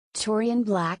Taurean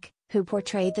Blacque, who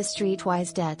portrayed the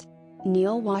streetwise det.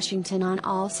 Neal Washington on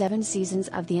all 7 seasons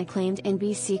of the acclaimed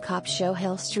NBC cop show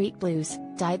Hill Street Blues,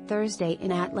 died Thursday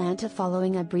in Atlanta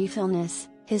following a brief illness,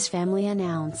 his family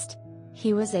announced.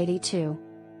 He was 82.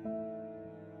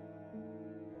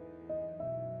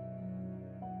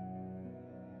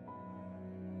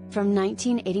 From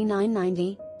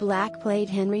 1989-90, Blacque played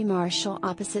Henry Marshall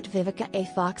opposite Vivica A.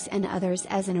 Fox and others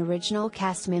as an original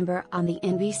cast member on the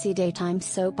NBC daytime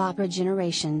soap opera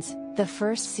Generations, the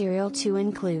first serial to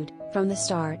include, from the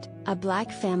start, a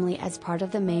black family as part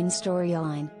of the main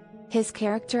storyline. His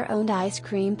character owned ice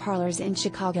cream parlors in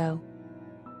Chicago.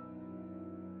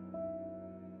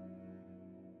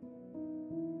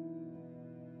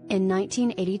 In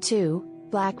 1982,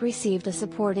 Blacque received a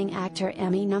Supporting Actor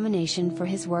Emmy nomination for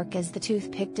his work as the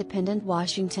toothpick-dependent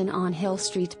Washington on Hill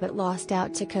Street but lost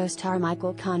out to co-star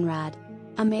Michael Conrad.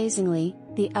 Amazingly,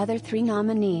 the other 3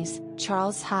 nominees,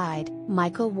 Charles Hyde,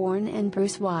 Michael Warren and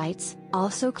Bruce Weitz,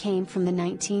 also came from the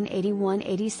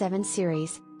 1981-87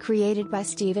 series, created by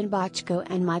Steven Bochco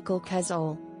and Michael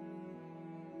Cuzole.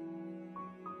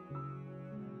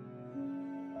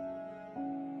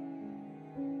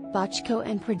 Bochco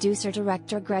and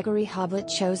producer-director Gregory Hoblit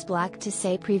chose Blacque to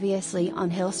say previously on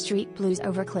Hill Street Blues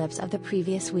over clips of the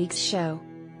previous week's show.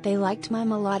 "They liked my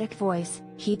melodic voice,"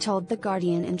 he told The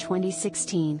Guardian in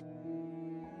 2016.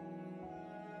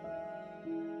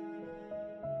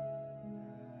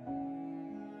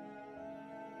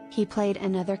 He played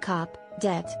another cop,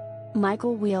 Det.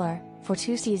 Michael Wheeler, for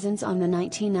 2 seasons on the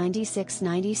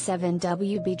 1996-97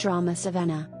 WB drama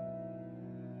Savannah.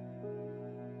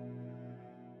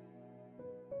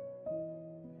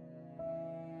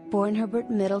 Born Herbert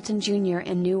Middleton Jr.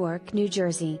 in Newark, New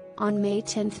Jersey, on May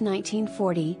 10,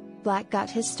 1940, Blacque got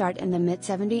his start in the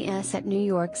mid-70s at New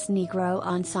York's Negro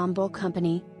Ensemble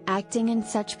Company, acting in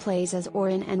such plays as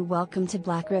Orion and Welcome to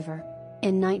Black River.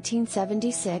 In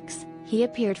 1976, he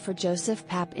appeared for Joseph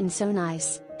Papp in So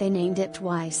Nice, They Named It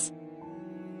Twice.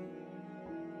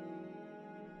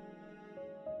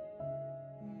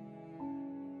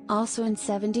 Also in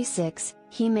 '76,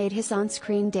 he made his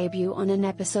on-screen debut on an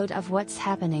episode of What's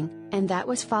Happening, and that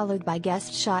was followed by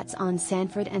guest shots on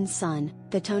Sanford and Son,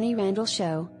 The Tony Randall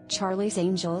Show, Charlie's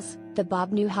Angels, The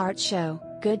Bob Newhart Show,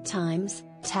 Good Times,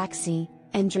 Taxi,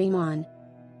 and Dream On.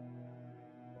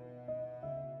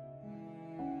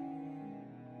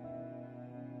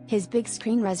 His big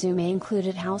screen resume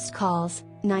included House Calls,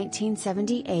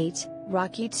 1978,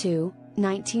 Rocky II,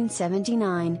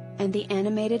 1979, and the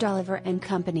animated Oliver and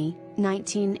Company,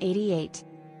 1988.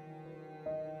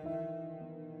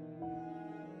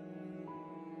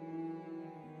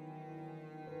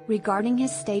 Regarding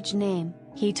his stage name,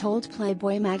 he told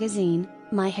Playboy magazine,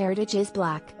 "My heritage is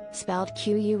black, spelled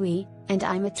Q-U-E, and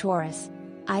I'm a Taurus.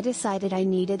 I decided I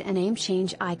needed a name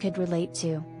change I could relate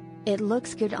to. It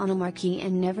looks good on a marquee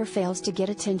and never fails to get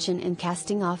attention in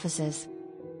casting offices."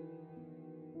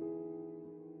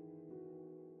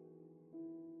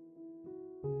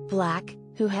 Blacque,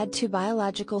 who had 2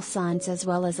 biological sons as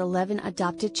well as 11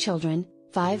 adopted children,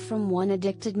 5 from one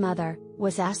addicted mother,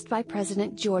 was asked by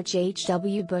President George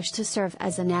H.W. Bush to serve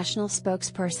as a national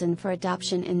spokesperson for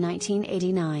adoption in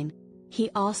 1989. He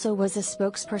also was a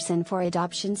spokesperson for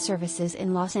adoption services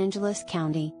in Los Angeles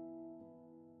County.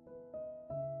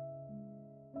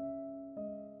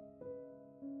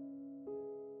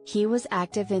 He was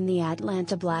active in the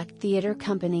Atlanta Black Theater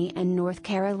Company and North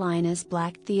Carolina's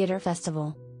Black Theater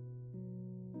Festival.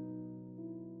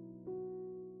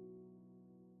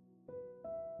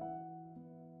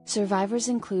 Survivors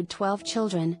include 12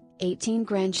 children, 18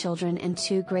 grandchildren and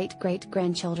 2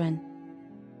 great-great-grandchildren.